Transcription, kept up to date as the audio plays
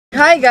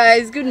Hi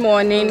guys, good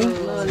morning.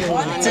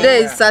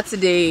 Today is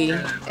Saturday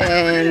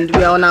and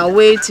we are on our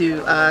way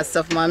to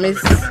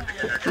Sofmami's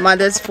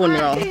mother's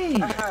funeral.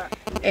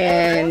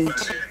 And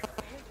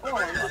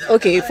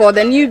okay, for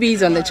the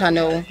newbies on the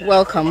channel,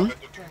 welcome.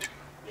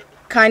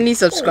 Kindly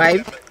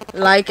subscribe,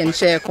 like and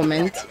share a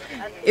comment.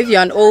 If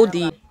you're an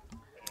oldie,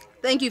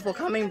 thank you for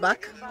coming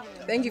back.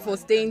 Thank you for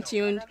staying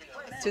tuned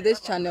to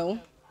this channel.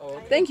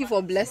 Thank you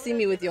for blessing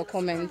me with your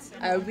comments.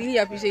 I really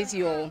appreciate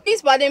you all.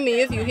 Please pardon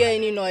me if you hear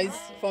any noise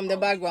from the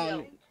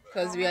background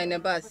because we are in a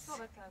bus.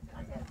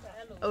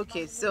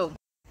 Okay, so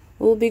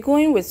we'll be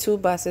going with 2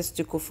 buses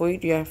to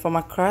Koforidua, from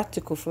Accra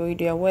to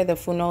Koforidua, where the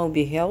funeral will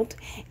be held.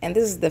 And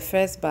this is the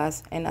first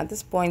bus. And at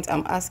this point,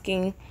 I'm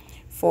asking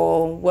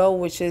for well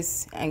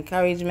wishes,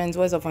 encouragement,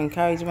 words of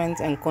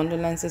encouragement and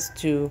condolences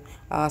to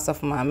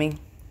Sofmami.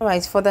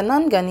 Alright, for the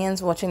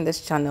non-Ghanaians watching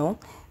this channel,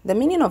 the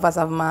meaning of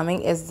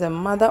Sofmami is the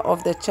mother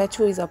of the church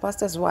who is a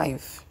pastor's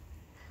wife.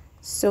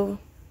 So,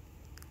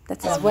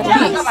 that is what it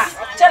is.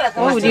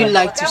 What would you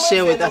like to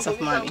share with us,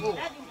 Sofmami?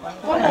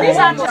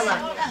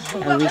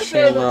 I wish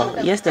her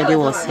well. Yesterday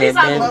was her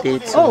birthday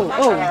too. So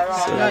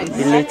nice.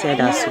 Belated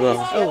as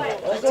well. Oh,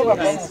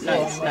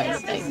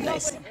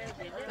 nice.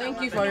 Thank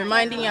you for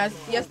reminding us.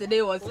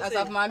 Yesterday was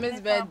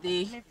Sofmami's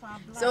birthday.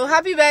 So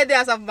happy birthday,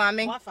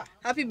 Sofmami.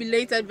 Happy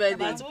belated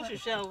birthday.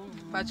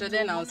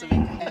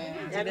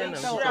 Amen.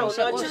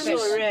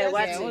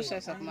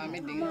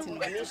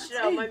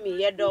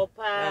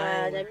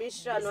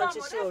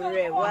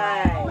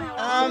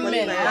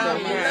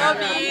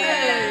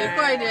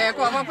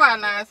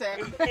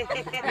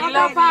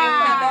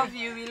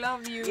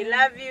 We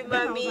love you,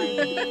 mommy.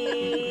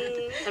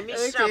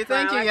 Okay,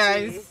 thank you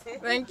guys.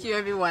 Thank you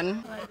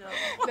everyone.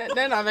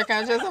 Then I'm a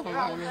conscious of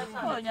mommy.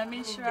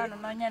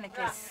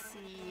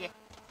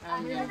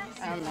 Amen.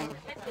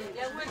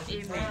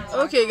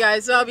 Okay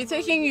guys, so I'll be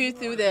taking you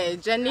through the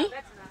journey,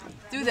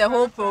 through the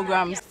whole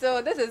program.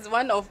 So this is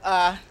one of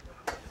our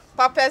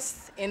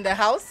papas in the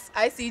house,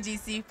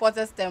 ICGC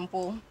Potter's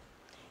Temple,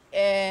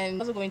 and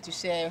I'm also going to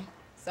share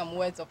some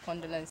words of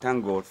condolence.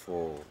 Thank God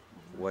for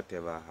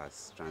whatever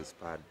has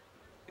transpired.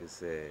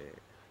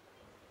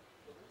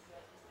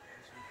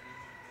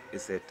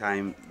 It's a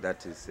time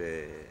that is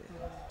a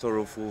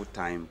sorrowful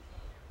time.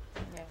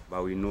 Yeah.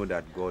 But we know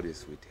that God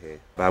is with her.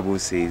 The Bible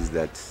says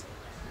that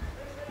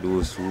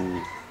those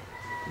who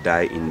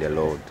die in the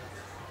Lord,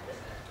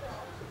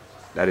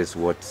 that is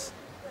what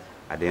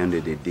at the end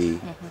of the day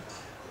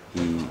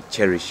he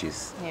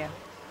cherishes. Yeah.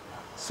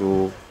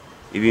 So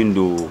even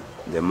though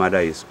the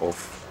mother is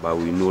off, but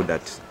we know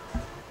that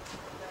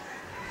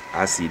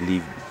as he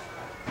lived,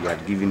 he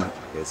had given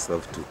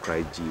herself to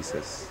Christ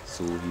Jesus,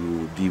 so he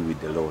will be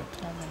with the Lord.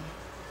 Amen.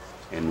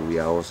 And we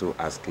are also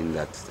asking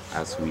that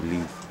as we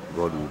live,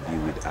 God will be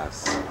with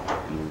us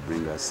and will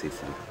bring us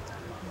safely.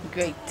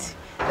 Great.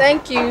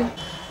 Thank you.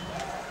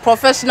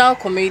 Professional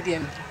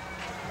comedian.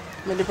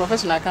 I'm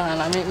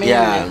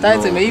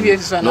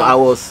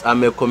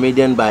a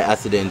comedian by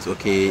accident,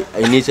 okay?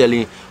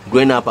 Initially,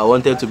 growing up, I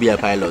wanted to be a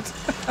pilot,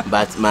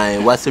 but my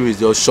WhatsApp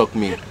result shocked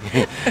me.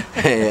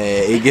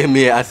 It gave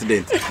me an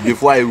accident.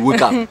 Before I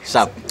woke up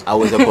sharp, I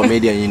was a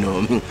comedian, you know.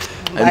 And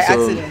by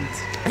accident?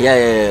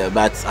 Yeah,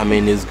 but I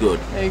mean, it's good.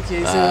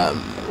 Okay, so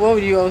what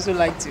would you also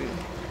like to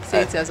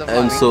say to us about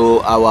and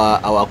so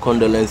our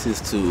condolences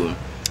to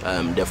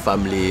the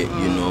family,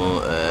 you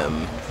know.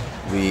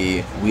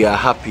 We are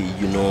happy,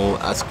 you know,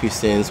 as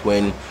Christians,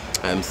 when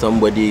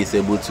somebody is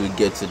able to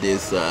get to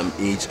this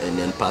age and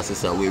then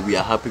passes away. We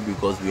are happy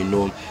because we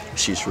know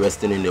she's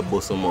resting in the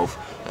bosom of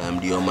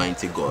the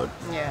Almighty God.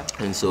 Yeah.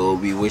 And so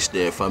we wish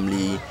the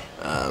family,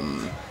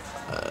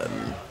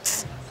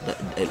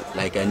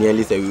 like I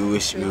nearly said, we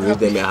wish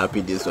them a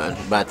happy this one.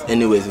 But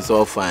anyways, it's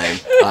all fine.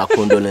 Our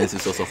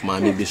condolences,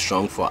 Sofmami, be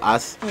strong for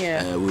us.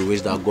 Yeah. We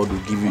wish that God will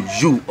give you,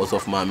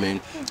 Sofmami,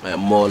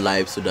 more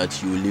life so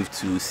that you live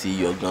to see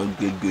your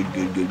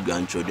good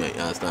grandchildren.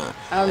 You understand?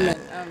 Amen.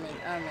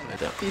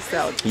 Peace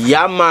out.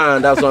 Yeah,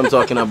 man, that's what I'm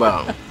talking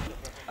about.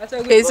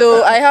 Okay,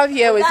 so I have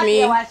here with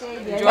me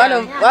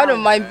one of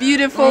my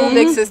beautiful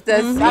big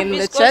sisters in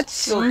the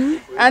church,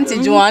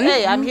 Auntie Joan.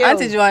 Hey, I'm here.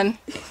 Auntie Joan.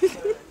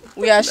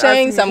 We are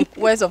sharing some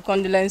words of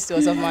condolence to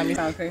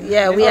Sofmami.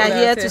 Yeah, we are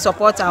here to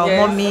support our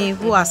mommy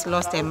who has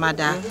lost her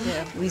mother.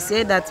 Yeah. We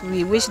say that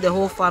we wish the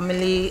whole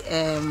family,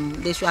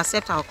 they should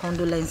accept our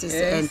condolences,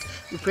 and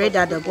we pray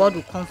that the God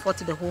will comfort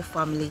the whole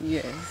family.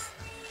 Yes.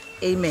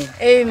 Amen.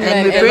 Amen.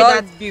 And we pray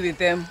that be with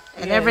them.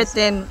 And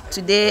everything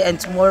today and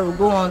tomorrow will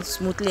go on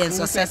smoothly and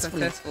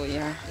successfully.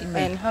 Yeah.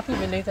 Amen. And happy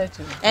belated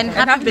to you. And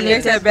happy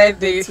belated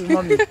birthday to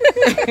mommy.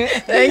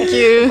 Thank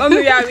you. Mommy,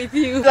 we are with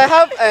you. So I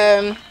have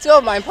 2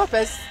 of my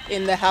papas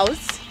in the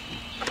house.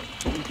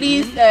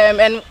 Please,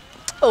 and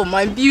oh,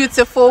 my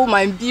beautiful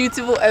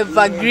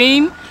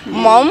evergreen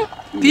mom,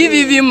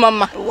 PVV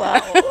mama.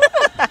 Wow.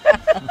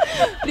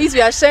 Please,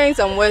 we are sharing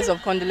some words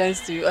of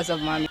condolence to you,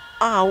 Sofmami.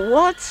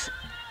 What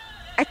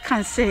I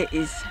can say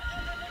is,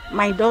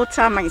 my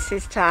daughter, my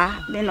sister,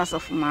 then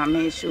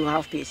Sofmami should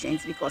have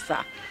patience, because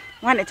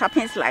when it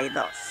happens like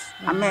this,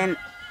 I mean,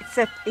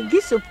 it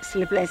gives you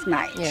sleepless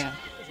night. Yeah.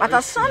 But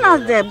as soon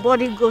as the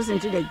body goes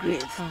into the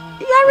grave,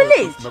 you are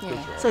released.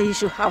 So you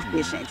should have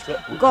patience.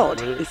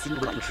 God is in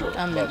control.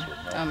 Amen.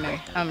 Amen.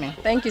 Amen.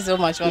 Thank you so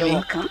much, Mommy. You're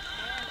welcome.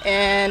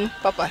 And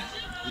Papa.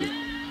 We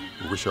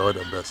wish you all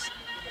the best.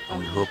 And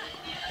we hope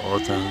all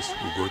things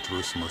will go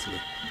through smoothly.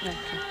 Okay.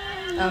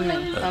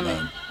 Amen.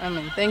 Amen.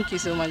 Amen. Thank you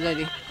so much,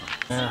 Daddy.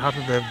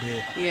 Happy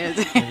birthday. Yes.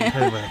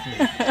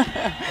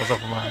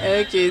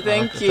 Okay,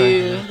 thank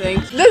you.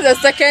 Thank you. This is the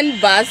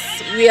second bus.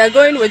 We are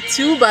going with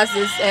 2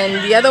 buses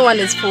and the other one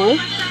is full.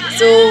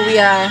 So we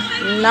are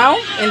now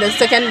in the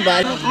second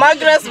bus.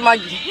 Margaret's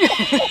Maggie.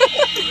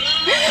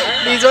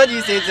 Please, what do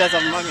you say to us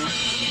of Mommy?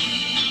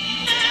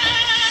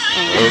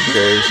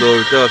 Okay,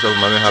 so tell us of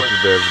Mommy happy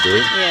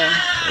birthday. Yeah.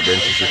 And then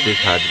she should take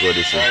heart, God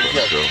is in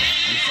control.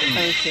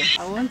 Okay.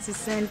 I want to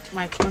send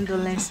my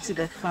condolences to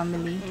the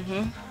family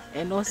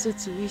and also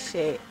to wish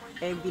a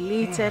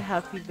belated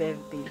happy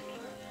birthday.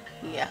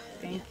 Yeah.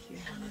 Thank you.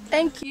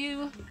 Thank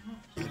you.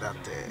 That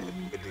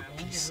may the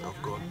peace of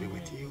God be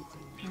with you,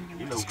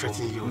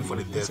 strengthen you for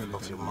the death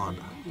of your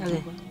mother.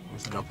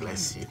 God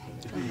bless you.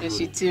 Bless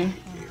you too.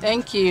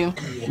 Thank you.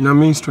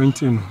 Namin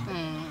strengthen,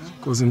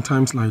 because in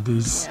times like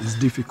this it's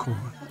difficult.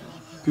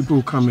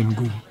 People come and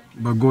go,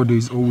 but God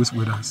is always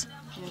with us.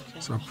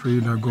 So I pray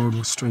that God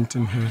will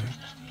strengthen her,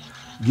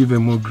 give her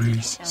more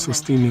grace,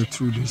 sustain her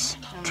through these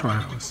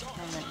trials.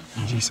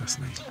 In Jesus'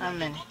 name.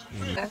 Amen.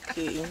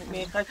 Okay,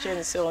 me catch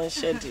and say on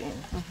shedding.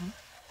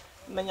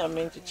 Many are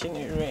meant to change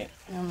your rate.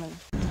 Amen.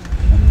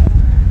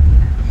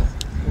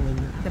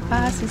 The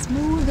bus is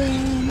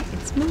moving.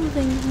 It's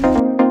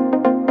moving.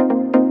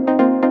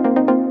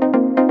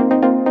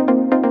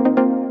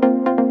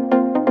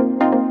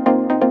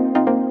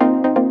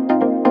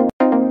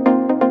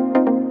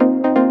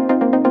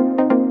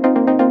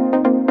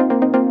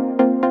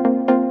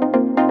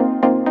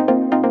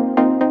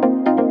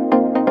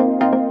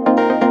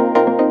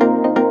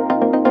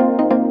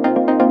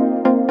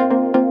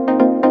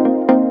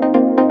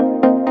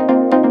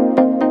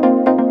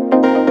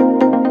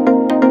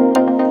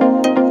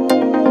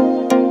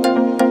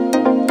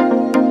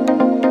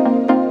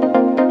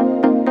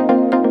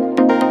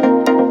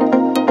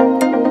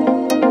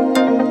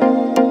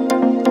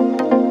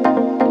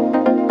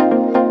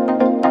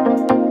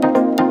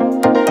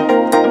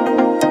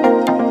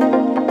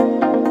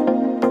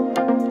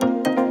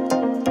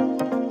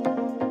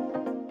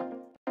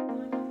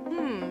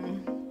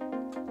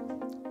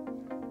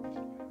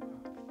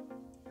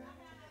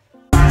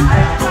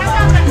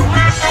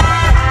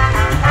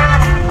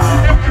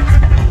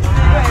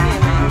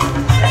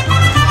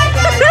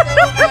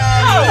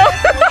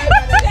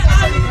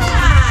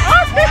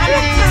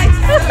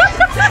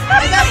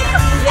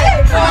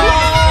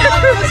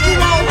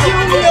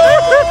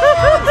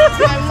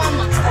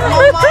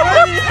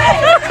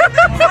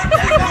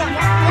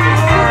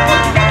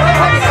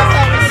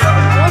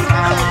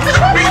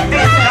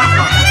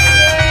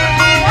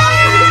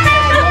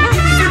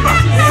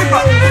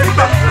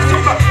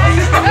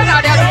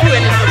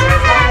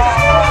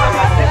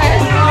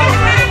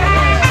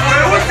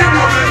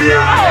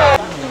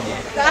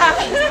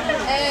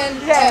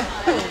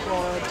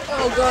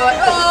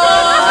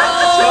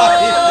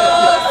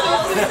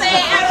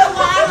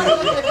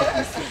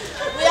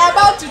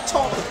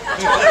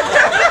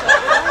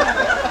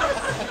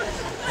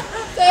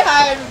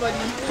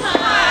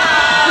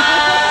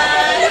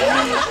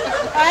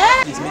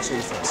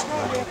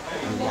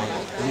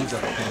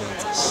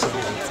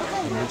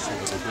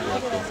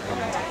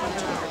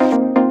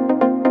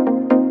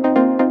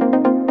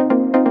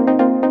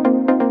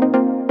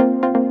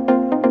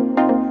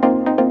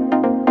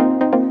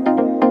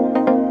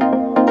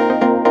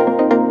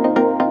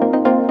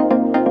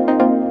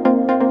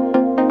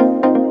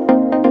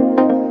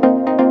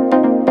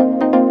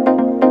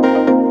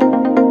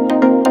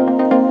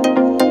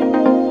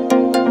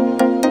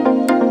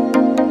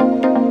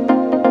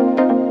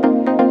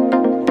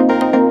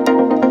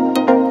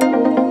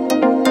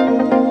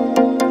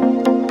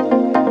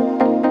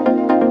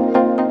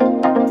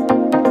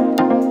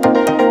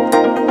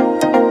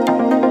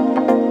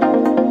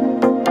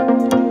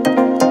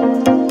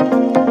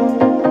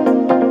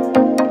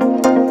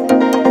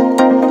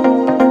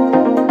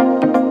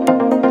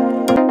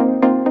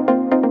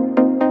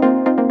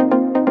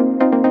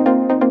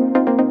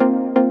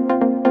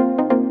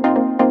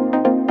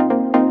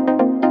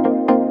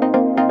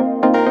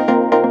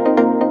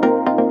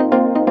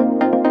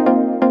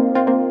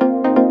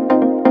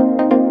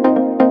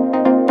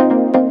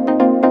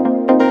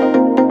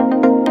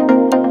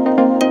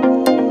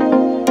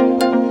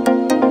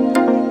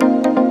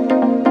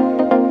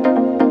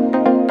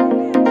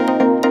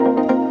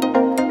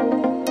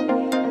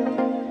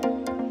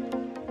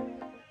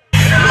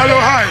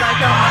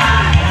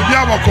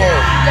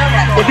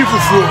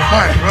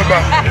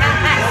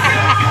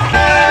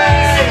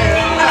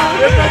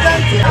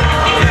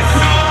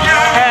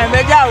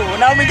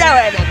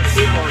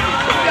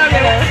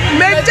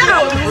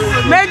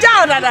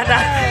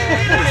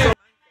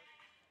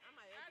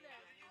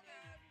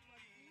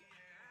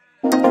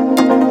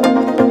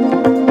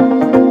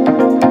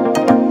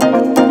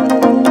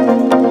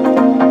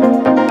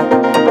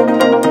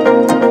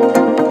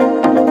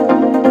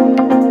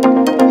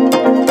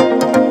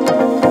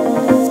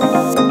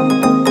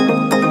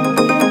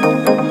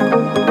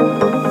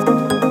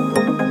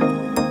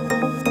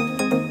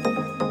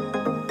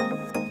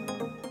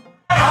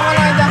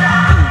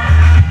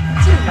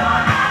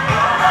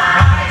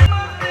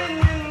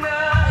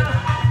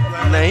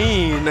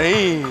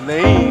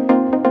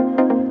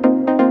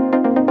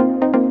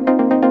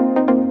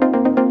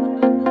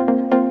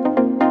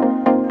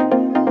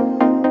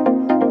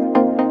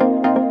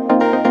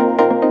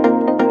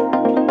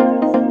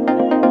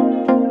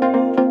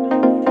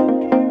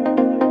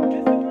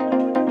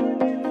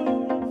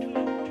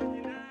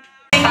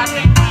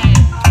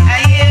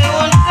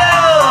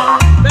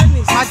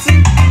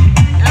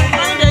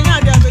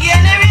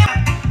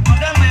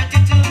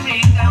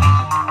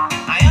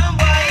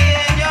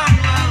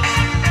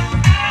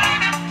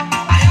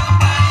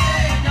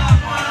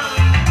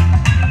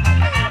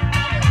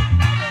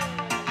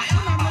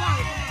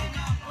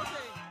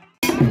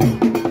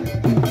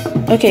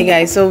 Okay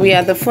guys, so we are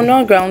at the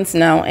funeral grounds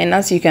now, and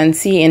as you can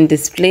see in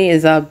display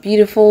is our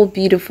beautiful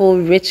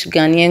rich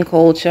Ghanaian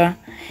culture.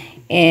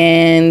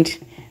 And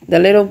the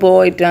little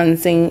boy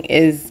dancing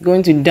is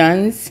going to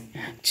dance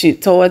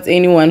towards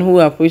anyone who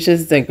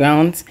approaches the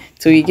ground,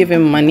 so you give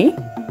him money.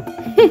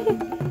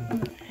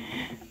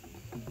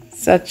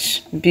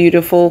 Such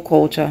beautiful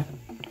culture.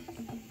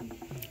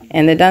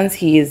 And the dance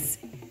he is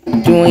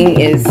doing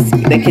is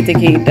the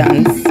Kiteke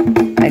dance.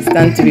 I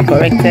stand to be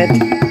corrected.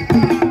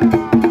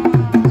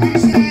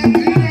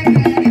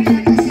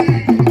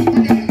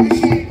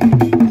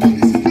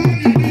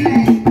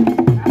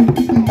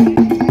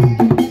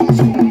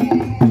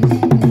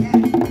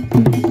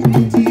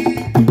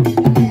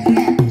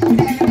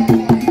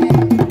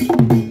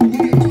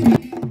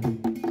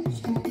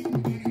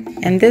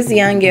 And this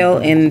young girl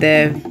in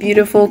the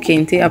beautiful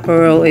kente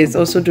apparel is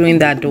also doing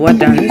that Adwa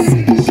dance.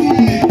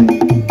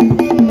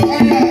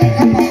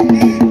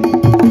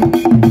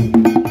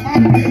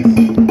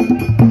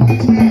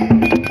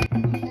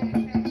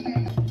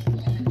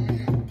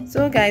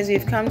 So guys,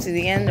 we've come to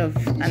the end of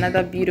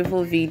another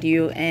beautiful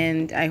video,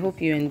 and I hope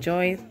you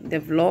enjoy the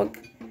vlog.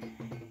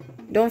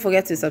 Don't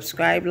forget to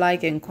subscribe,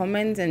 like and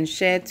comment and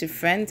share to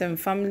friends and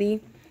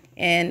family,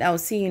 and I'll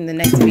see you in the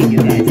next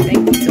video guys.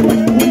 Thank you so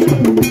much for watching.